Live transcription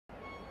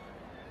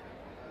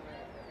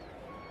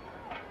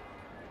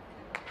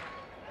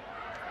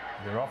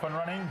They're off and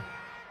running.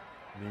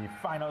 The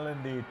final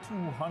in the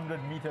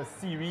 200-meter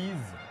series.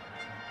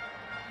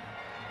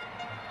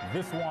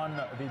 This one,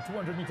 the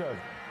 200 meters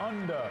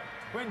under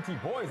 20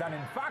 boys, and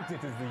in fact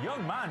it is the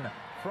young man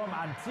from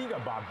Antigua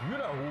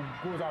Barbuda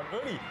who goes out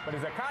early, but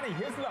it's Akanni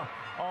Hislop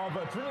of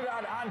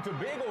Trinidad and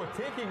Tobago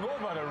taking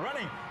over the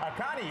running.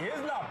 Akanni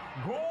Hislop,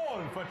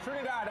 goal for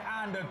Trinidad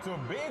and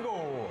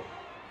Tobago.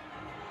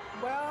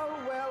 Well.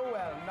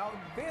 Now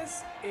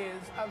this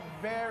is a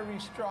very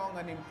strong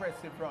and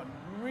impressive run.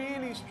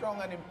 Really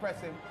strong and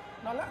impressive.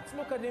 Now let's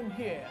look at him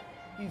here.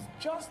 He's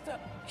just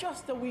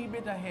a wee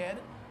bit ahead,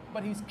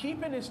 but he's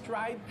keeping his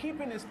stride,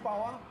 keeping his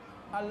power,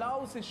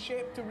 allows his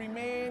shape to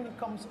remain,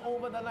 comes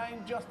over the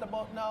line just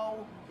about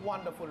now.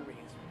 Wonderful race.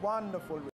 Wonderful race.